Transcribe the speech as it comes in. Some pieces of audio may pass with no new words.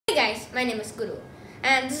guys, my name is Guru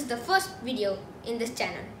and this is the first video in this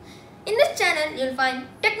channel. In this channel, you'll find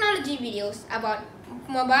technology videos about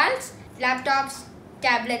mobiles, laptops,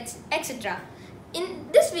 tablets, etc. In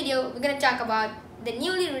this video, we're going to talk about the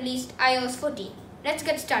newly released iOS 14. Let's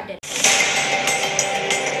get started.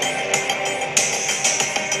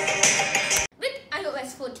 With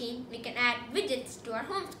iOS 14, we can add widgets to our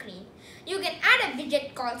home screen. You can add a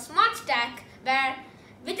widget called Smart Stack where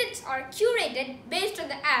widgets are curated based on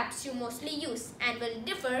the apps you mostly use and will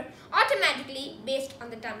differ automatically based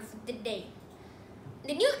on the time of the day.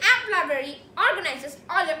 The new app library organizes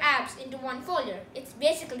all your apps into one folder. It's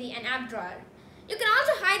basically an app drawer. You can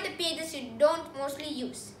also hide the pages you don't mostly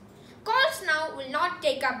use. Calls now will not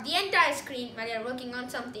take up the entire screen while you're working on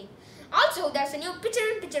something. Also, there's a new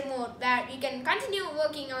picture-in-picture mode where you can continue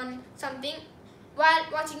working on something while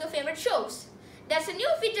watching your favorite shows. There's a new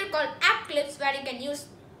feature called App Clips where you can use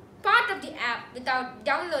part of the app without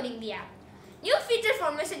downloading the app. New features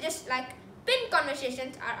for messages like pinned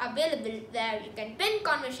conversations are available where you can pin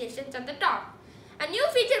conversations at the top. A new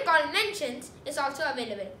feature called Mentions is also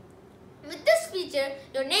available. With this feature,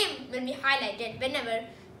 your name will be highlighted whenever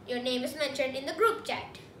your name is mentioned in the group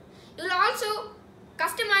chat. You will also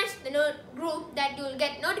customize the group that you will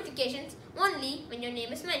get notifications only when your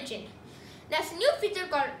name is mentioned. There's a new feature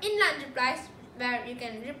called Inline Replies where you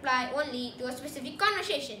can reply only to a specific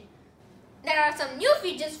conversation. There are some new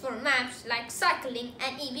features for maps like cycling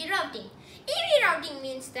and EV routing. EV routing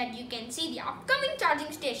means that you can see the upcoming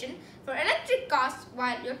charging station for electric cars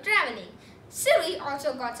while you're traveling. Siri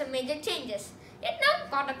also got some major changes. It now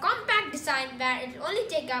got a compact design where it will only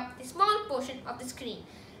take up a small portion of the screen.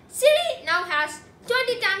 Siri now has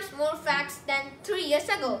 20 times more facts than 3 years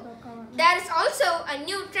ago. There is also a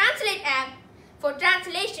new Translate app for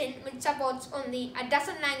translation which supports only a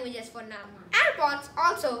dozen languages for now. AirPods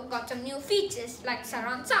also got some new features like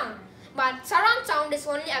surround sound, but surround sound is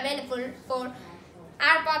only available for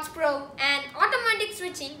AirPods Pro, and automatic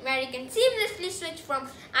switching where you can seamlessly switch from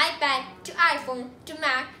iPad to iPhone to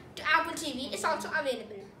Mac to Apple TV is also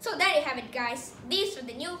available. So there you have it guys, these are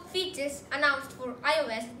the new features announced for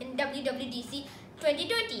iOS in WWDC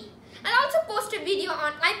 2020. I'll also post a video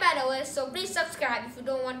on iPadOS, so please subscribe if you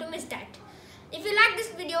don't want to miss that. If you like this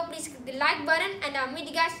video, please click the like button and I'll meet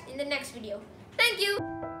you guys in the next video. Thank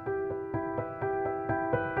you.